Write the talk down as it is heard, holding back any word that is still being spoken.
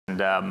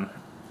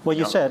Well,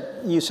 you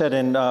said,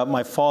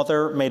 my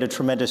father made a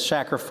tremendous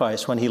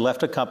sacrifice when he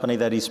left a company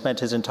that he spent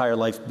his entire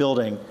life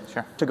building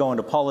to go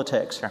into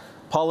politics. Sure.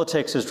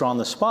 Politics has drawn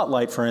the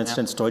spotlight. For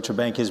instance, Deutsche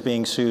Bank is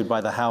being sued by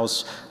the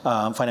House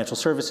Financial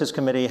Services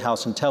Committee,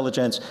 House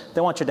Intelligence.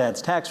 They want your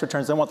dad's tax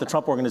returns. They want the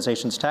Trump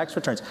Organization's tax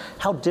returns.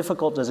 How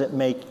difficult does it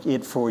make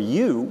it for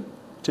you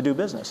to do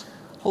business?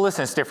 Well,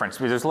 listen, it's different.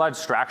 There's a lot of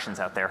distractions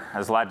out there.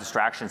 There's a lot of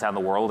distractions out in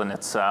the world, and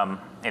it's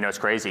it's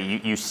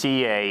crazy. You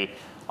see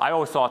I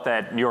always thought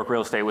that New York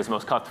real estate was the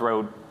most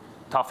cutthroat,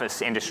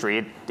 toughest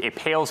industry. It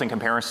pales in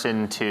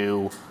comparison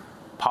to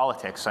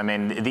politics. I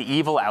mean, the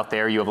evil out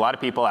there. You have a lot of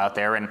people out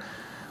there, and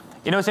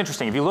it's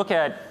interesting. If you look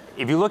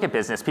at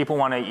business, people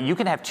you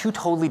can have two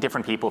totally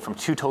different people from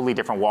two totally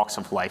different walks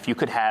of life. You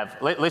could have,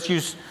 let's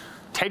use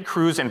Ted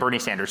Cruz and Bernie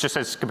Sanders, just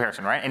as a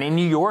comparison, right? And in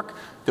New York,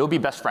 they'll be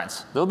best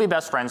friends. They'll be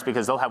best friends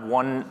because they'll have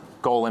one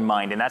goal in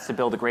mind, and that's to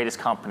build the greatest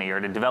company or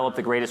to develop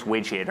the greatest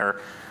widget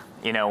or,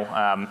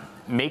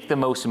 make the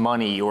most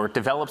money or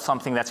develop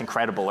something that's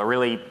incredible or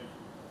really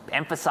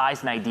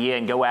emphasize an idea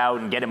and go out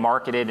and get it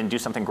marketed and do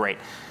something great.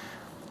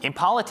 In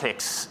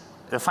politics,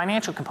 the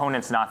financial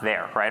component's not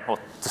there, right? Well,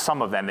 to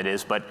some of them it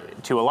is,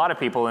 but to a lot of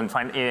people in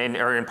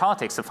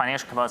politics, the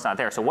financial component's not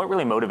there. So what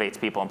really motivates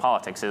people in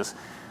politics is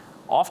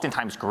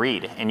oftentimes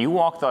greed. And you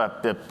walk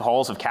the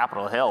halls of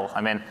Capitol Hill.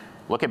 I mean,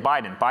 look at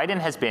Biden. Biden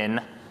has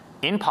been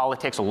in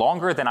politics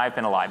longer than I've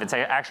been alive. It's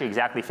actually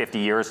exactly 50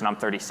 years, and I'm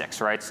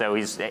 36, right? So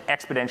he's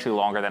exponentially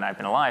longer than I've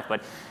been alive.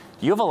 But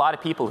you have a lot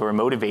of people who are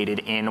motivated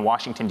in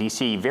Washington,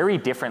 D.C. very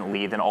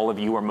differently than all of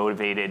you are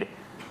motivated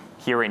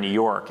here in New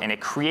York. And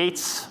it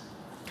creates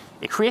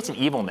an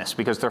evilness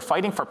because they're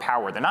fighting for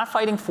power. They're not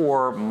fighting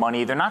for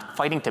money. They're not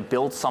fighting to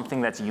build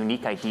something that's a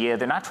unique idea.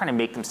 They're not trying to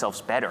make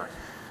themselves better.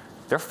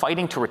 They're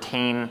fighting to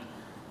retain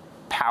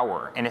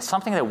power. And it's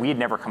something that we had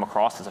never come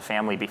across as a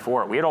family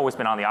before. We had always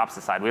been on the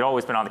opposite side. We'd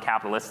always been on the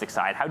capitalistic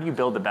side. How do you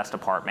build the best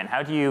apartment?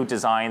 How do you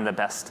design the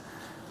best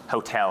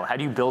hotel? How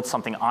do you build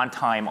something on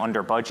time,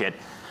 under budget?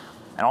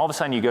 And all of a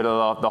sudden you go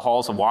to the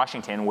halls of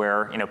Washington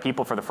where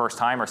people for the first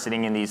time are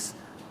sitting in these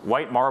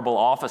white marble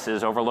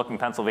offices overlooking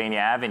Pennsylvania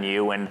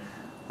Avenue, and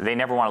they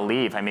never want to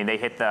leave. I mean, they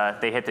hit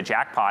the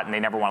jackpot and they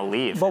never want to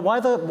leave. But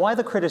why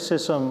the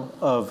criticism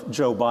of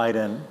Joe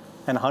Biden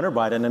and Hunter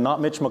Biden and not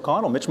Mitch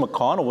McConnell? Mitch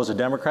McConnell was a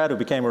Democrat who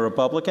became a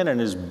Republican and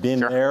has been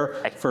there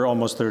for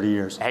almost 30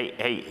 years.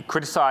 Hey,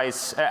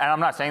 criticize, and I'm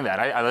not saying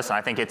that. Listen,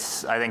 I think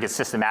it's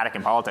systematic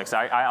in politics.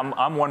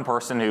 I'm one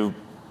person who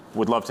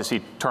would love to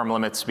see term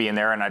limits be in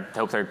there, and I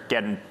hope they're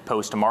getting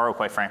posed tomorrow,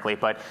 quite frankly.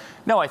 But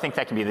no, I think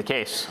that can be the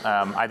case.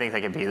 I think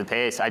that can be the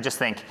case. I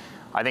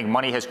think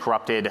money has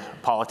corrupted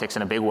politics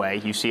in a big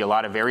way. You see a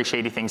lot of very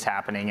shady things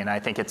happening, and I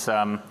think it's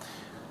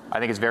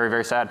very,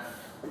 very sad.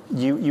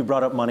 You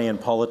brought up money in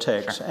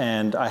politics,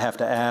 and I have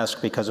to ask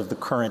because of the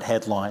current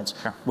headlines,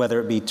 whether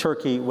it be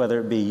Turkey,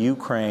 whether it be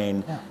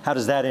Ukraine, how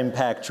does that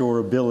impact your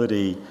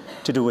ability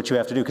to do what you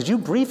have to do? Because you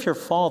brief your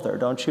father,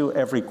 don't you,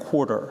 every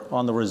quarter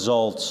on the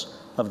results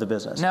of the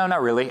business? No,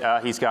 not really.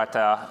 He's got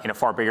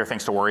far bigger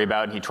things to worry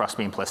about, and he trusts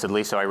me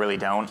implicitly, so I really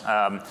don't.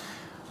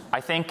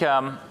 I think,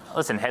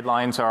 listen,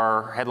 headlines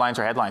are headlines.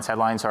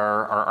 Headlines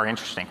are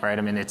interesting, right?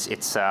 I mean,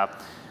 it's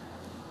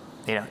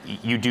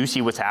you do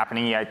see what's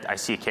happening. I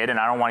see a kid, and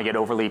I don't want to get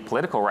overly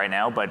political right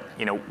now, but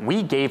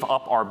we gave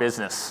up our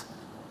business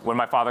when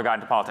my father got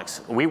into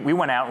politics. We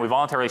went out and we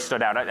voluntarily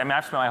stood out. I mean,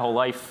 I've spent my whole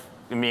life,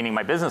 meaning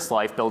my business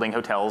life, building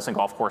hotels and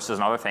golf courses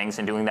and other things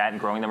and doing that and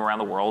growing them around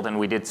the world, and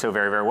we did so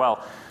very, very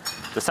well.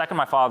 The second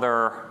my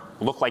father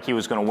looked like he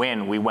was going to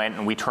win, we went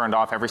and we turned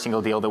off every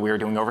single deal that we were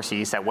doing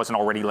overseas that wasn't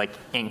already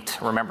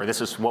inked. Remember,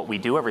 this is what we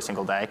do every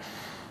single day.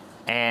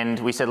 And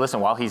we said, listen,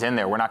 while he's in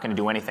there, we're not going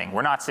to do anything.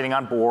 We're not sitting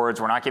on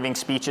boards. We're not giving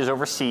speeches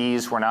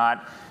overseas. We're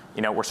not,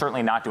 we're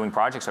certainly not doing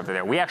projects over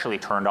there. We actually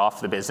turned off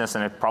the business,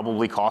 and it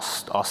probably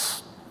cost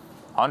us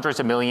hundreds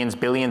of millions,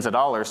 billions of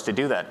dollars to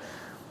do that.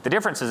 The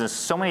difference is in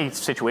so many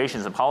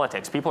situations in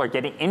politics, people are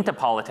getting into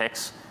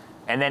politics,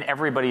 and then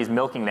everybody's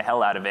milking the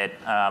hell out of it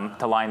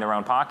to line their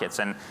own pockets.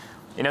 And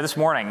this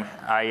morning,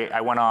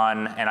 I went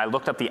on and I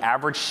looked up the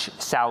average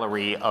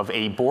salary of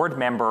a board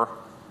member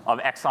of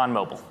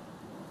ExxonMobil.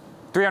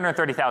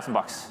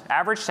 $330,000.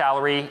 Average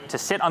salary to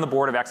sit on the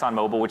board of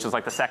ExxonMobil, which is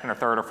like the second or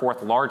third or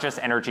fourth largest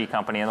energy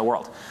company in the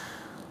world.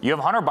 You have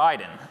Hunter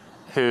Biden,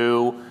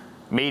 who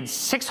made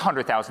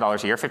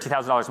 $600,000 a year,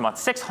 $50,000 a month,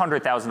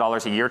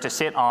 $600,000 a year to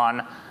sit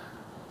on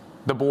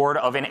the board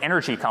of an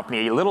energy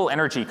company, a little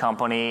energy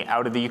company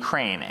out of the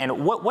Ukraine.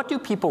 And what do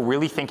people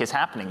really think is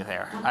happening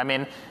there? I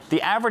mean,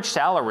 the average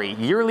salary,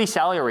 yearly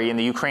salary in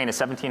the Ukraine is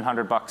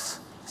 $1,700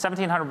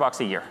 $1,700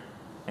 a year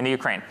in the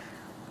Ukraine.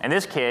 And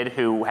this kid,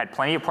 who had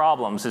plenty of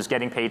problems, is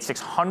getting paid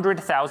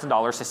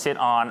 $600,000 to sit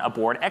on a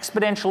board,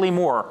 exponentially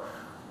more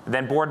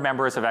than board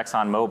members of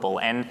ExxonMobil.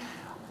 And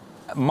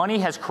money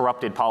has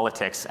corrupted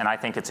politics, and I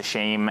think it's a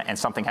shame, and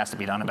something has to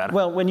be done about it.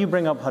 Well, when you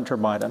bring up Hunter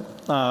Biden,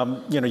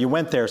 you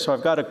went there, so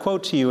I've got a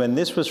quote to you, and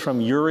this was from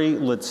Yuri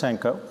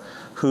Lutsenko,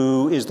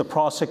 who is the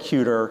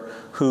prosecutor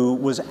who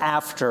was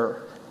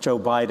after Joe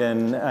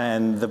Biden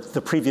and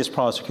the previous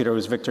prosecutor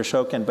was Victor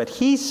Shokin, but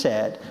he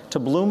said to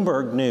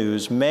Bloomberg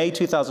News, May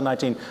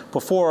 2019,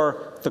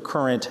 before the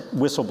current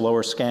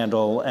whistleblower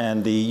scandal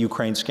and the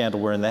Ukraine scandal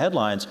were in the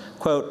headlines,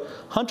 quote,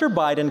 Hunter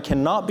Biden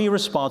cannot be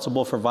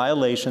responsible for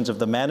violations of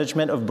the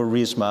management of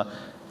Burisma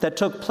that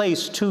took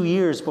place 2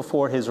 years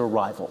before his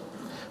arrival.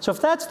 So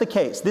if that's the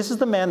case, this is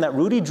the man that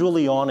Rudy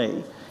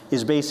Giuliani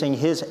is basing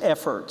his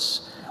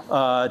efforts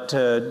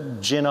to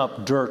gin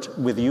up dirt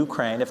with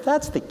Ukraine. If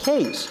that's the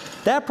case,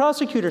 that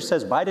prosecutor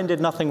says Biden did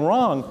nothing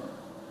wrong.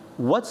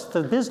 What's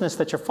the business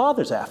that your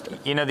father's after?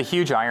 You know, the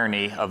huge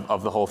irony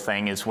of the whole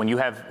thing is when you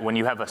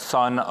have a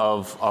son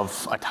of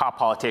a top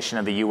politician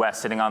of the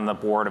U.S. sitting on the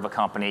board of a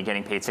company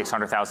getting paid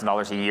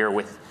 $600,000 a year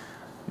with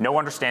no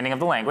understanding of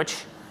the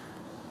language,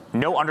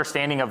 no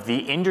understanding of the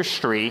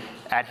industry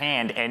at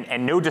hand,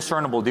 and no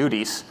discernible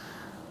duties.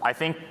 I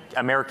think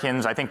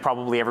Americans, I think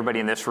probably everybody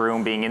in this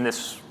room, being in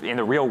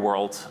the real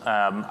world,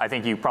 I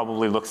think you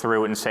probably look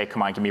through it and say,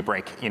 come on, give me a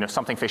break. You know,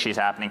 something fishy is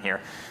happening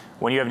here.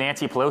 When you have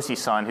Nancy Pelosi's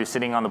son who's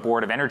sitting on the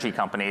board of energy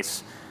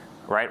companies,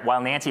 right?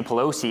 While Nancy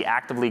Pelosi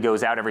actively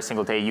goes out every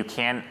single day, you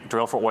can't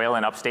drill for oil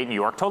in upstate New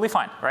York, totally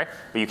fine, right?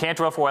 But you can't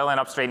drill for oil in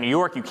upstate New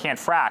York, you can't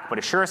frack, but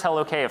it's sure as hell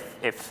okay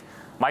if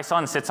my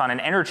son sits on an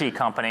energy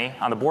company,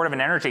 on the board of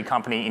an energy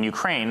company in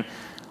Ukraine.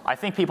 I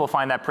think people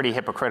find that pretty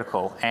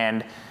hypocritical.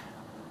 And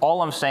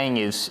all I'm saying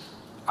is,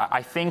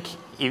 I think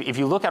if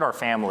you look at our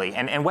family,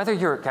 and whether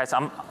you're, guys,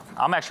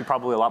 I'm actually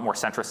probably a lot more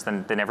centrist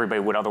than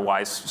everybody would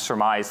otherwise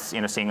surmise,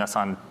 you know, seeing us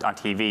on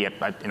TV.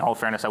 In all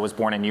fairness, I was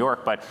born in New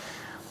York, but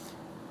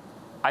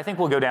I think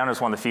we'll go down as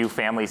one of the few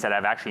families that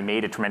have actually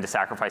made a tremendous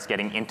sacrifice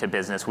getting into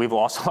business. We've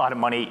lost a lot of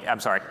money,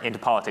 into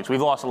politics.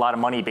 We've lost a lot of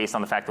money based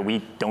on the fact that we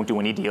don't do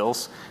any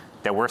deals,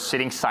 that we're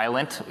sitting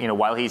silent, you know,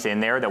 while he's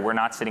in there, that we're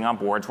not sitting on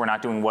boards, we're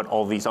not doing what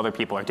all these other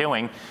people are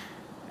doing.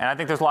 And I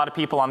think there's a lot of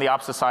people on the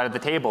opposite side of the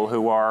table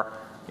who are,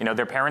 you know,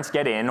 their parents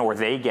get in or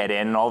they get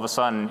in, and all of a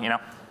sudden, you know,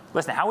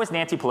 listen, how is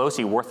Nancy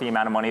Pelosi worth the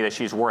amount of money that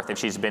she's worth if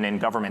she's been in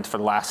government for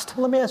the last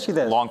Let me ask you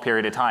this. long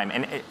period of time?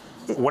 And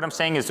what I'm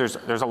saying is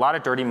there's a lot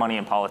of dirty money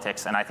in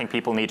politics, and I think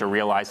people need to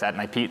realize that,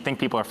 and I think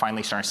people are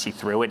finally starting to see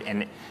through it,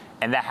 and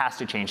that has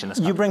to change in this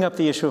country. You bring up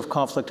the issue of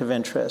conflict of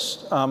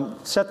interest.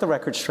 Set the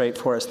record straight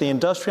for us. The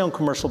Industrial and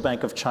Commercial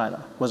Bank of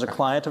China was a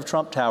client of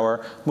Trump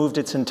Tower, moved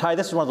its entire,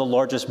 this is one of the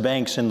largest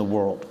banks in the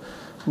world,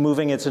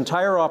 moving its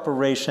entire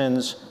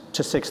operations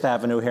to 6th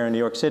Avenue here in New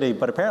York City,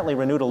 but apparently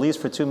renewed a lease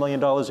for $2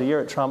 million a year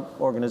at Trump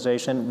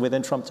organization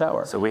within Trump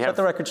Tower. So we have, set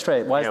the record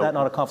straight. Why is that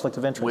not a conflict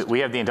of interest? We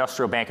have the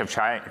Industrial Bank of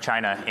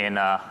China in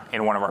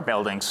one of our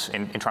buildings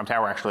in Trump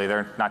Tower, actually.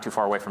 They're not too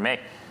far away from me.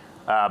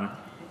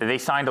 They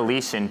signed a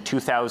lease in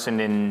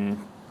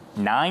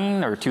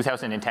 2009 or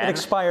 2010. It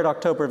expired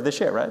October of this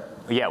year, right?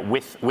 Yeah,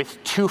 with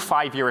 2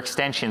 5-year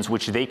extensions,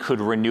 which they could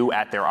renew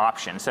at their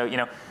option. So, you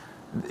know,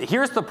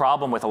 here's the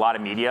problem with a lot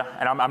of media,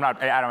 and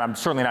I'm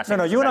certainly not saying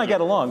No, you and I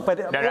get along,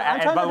 but I'm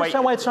trying to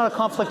understand why it's not a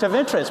conflict of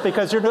interest,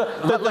 because you're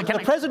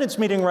the president's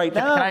meeting right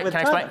now.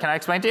 Can I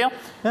explain to you?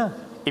 Yeah.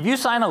 If you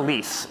sign a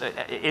lease,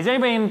 is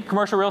anybody in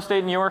commercial real estate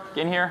in New York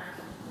in here?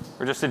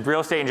 Or just in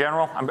real estate in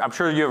general? I'm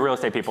sure you have real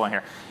estate people in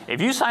here.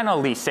 If you sign a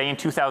lease, say in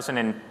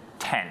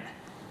 2010,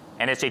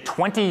 and it's a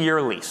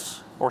 20-year lease,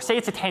 or say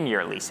it's a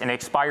 10-year lease, and it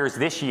expires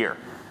this year,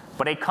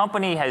 but a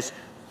company has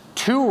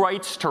 2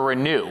 rights to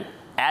renew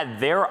at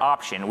their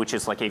option, which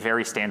is like a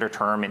very standard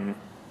term in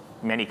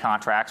many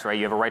contracts, right?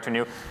 You have a right to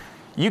renew.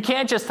 You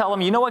can't just tell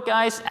them, you know what,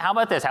 guys? How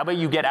about this? How about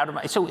you get out of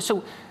my...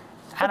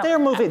 But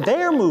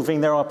they're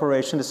moving their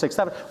operation to 6th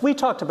Avenue. We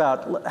talked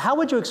about, how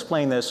would you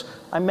explain this?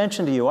 I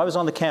mentioned to you, I was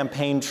on the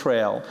campaign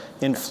trail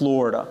in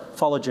Florida,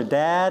 followed your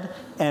dad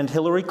and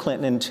Hillary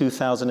Clinton in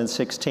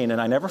 2016,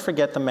 and I never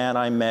forget the man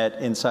I met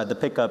inside the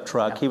pickup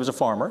truck. He was a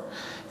farmer,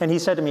 and he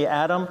said to me,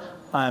 Adam,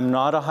 I'm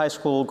not a high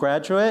school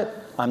graduate,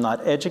 I'm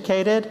not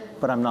educated,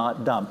 but I'm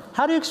not dumb.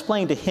 How do you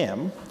explain to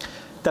him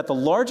that the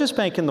largest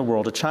bank in the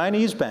world, a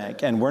Chinese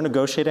bank, and we're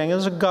negotiating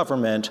as a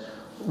government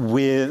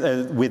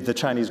with the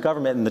Chinese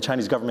government, and the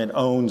Chinese government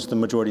owns the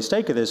majority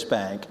stake of this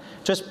bank,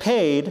 just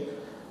paid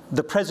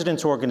the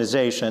president's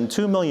organization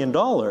 $2 million,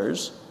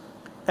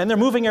 and they're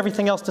moving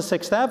everything else to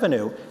 6th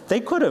Avenue. They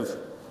could have.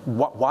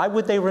 Why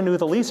would they renew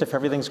the lease if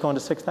everything's going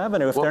to 6th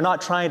Avenue, if they're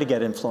not trying to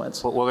get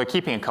influence? Well, they're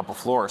keeping a couple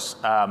floors.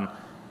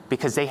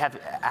 Because they have,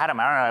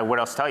 Adam, I don't know what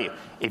else to tell you.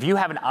 If you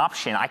have an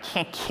option, I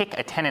can't kick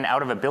a tenant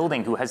out of a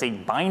building who has a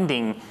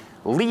binding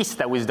lease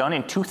that was done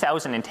in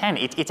 2010.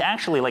 It's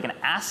actually like an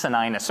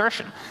asinine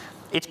assertion.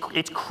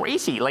 It's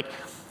crazy. Like,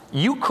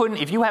 you couldn't,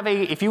 if you have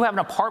an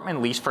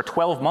apartment lease for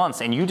 12 months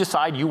and you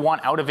decide you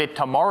want out of it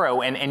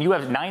tomorrow and you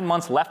have 9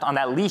 months left on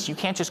that lease, you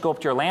can't just go up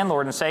to your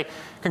landlord and say,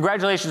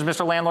 congratulations,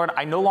 Mr. Landlord,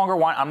 I no longer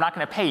want, I'm not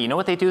going to pay. You know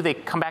what they do? They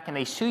come back and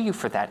they sue you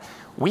for that.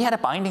 We had a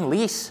binding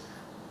lease.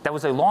 That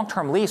was a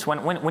long-term lease.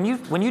 When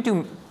you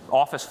do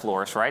office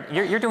floors, right?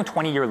 You're doing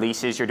 20-year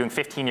leases, you're doing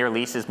 15-year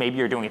leases, maybe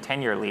you're doing a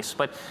 10-year lease,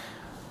 but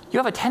you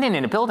have a tenant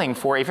in a building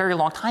for a very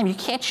long time. You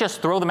can't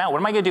just throw them out. What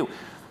am I going to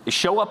do?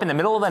 Show up in the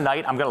middle of the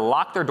night. I'm going to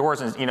lock their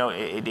doors and, you know,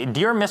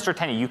 dear Mr.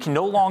 Tenant, you can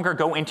no longer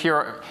go into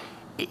your.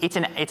 it's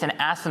an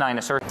asinine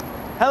assertion.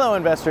 Hello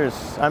investors,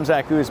 I'm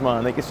Zach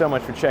Guzman. Thank you so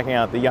much for checking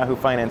out the Yahoo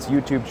Finance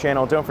YouTube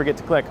channel. Don't forget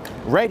to click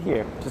right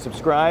here to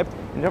subscribe,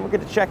 and don't forget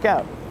to check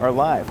out our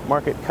live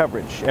market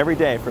coverage every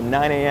day from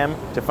 9 a.m.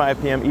 to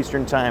 5 p.m.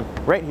 Eastern Time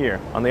right here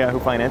on the Yahoo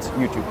Finance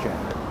YouTube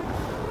channel.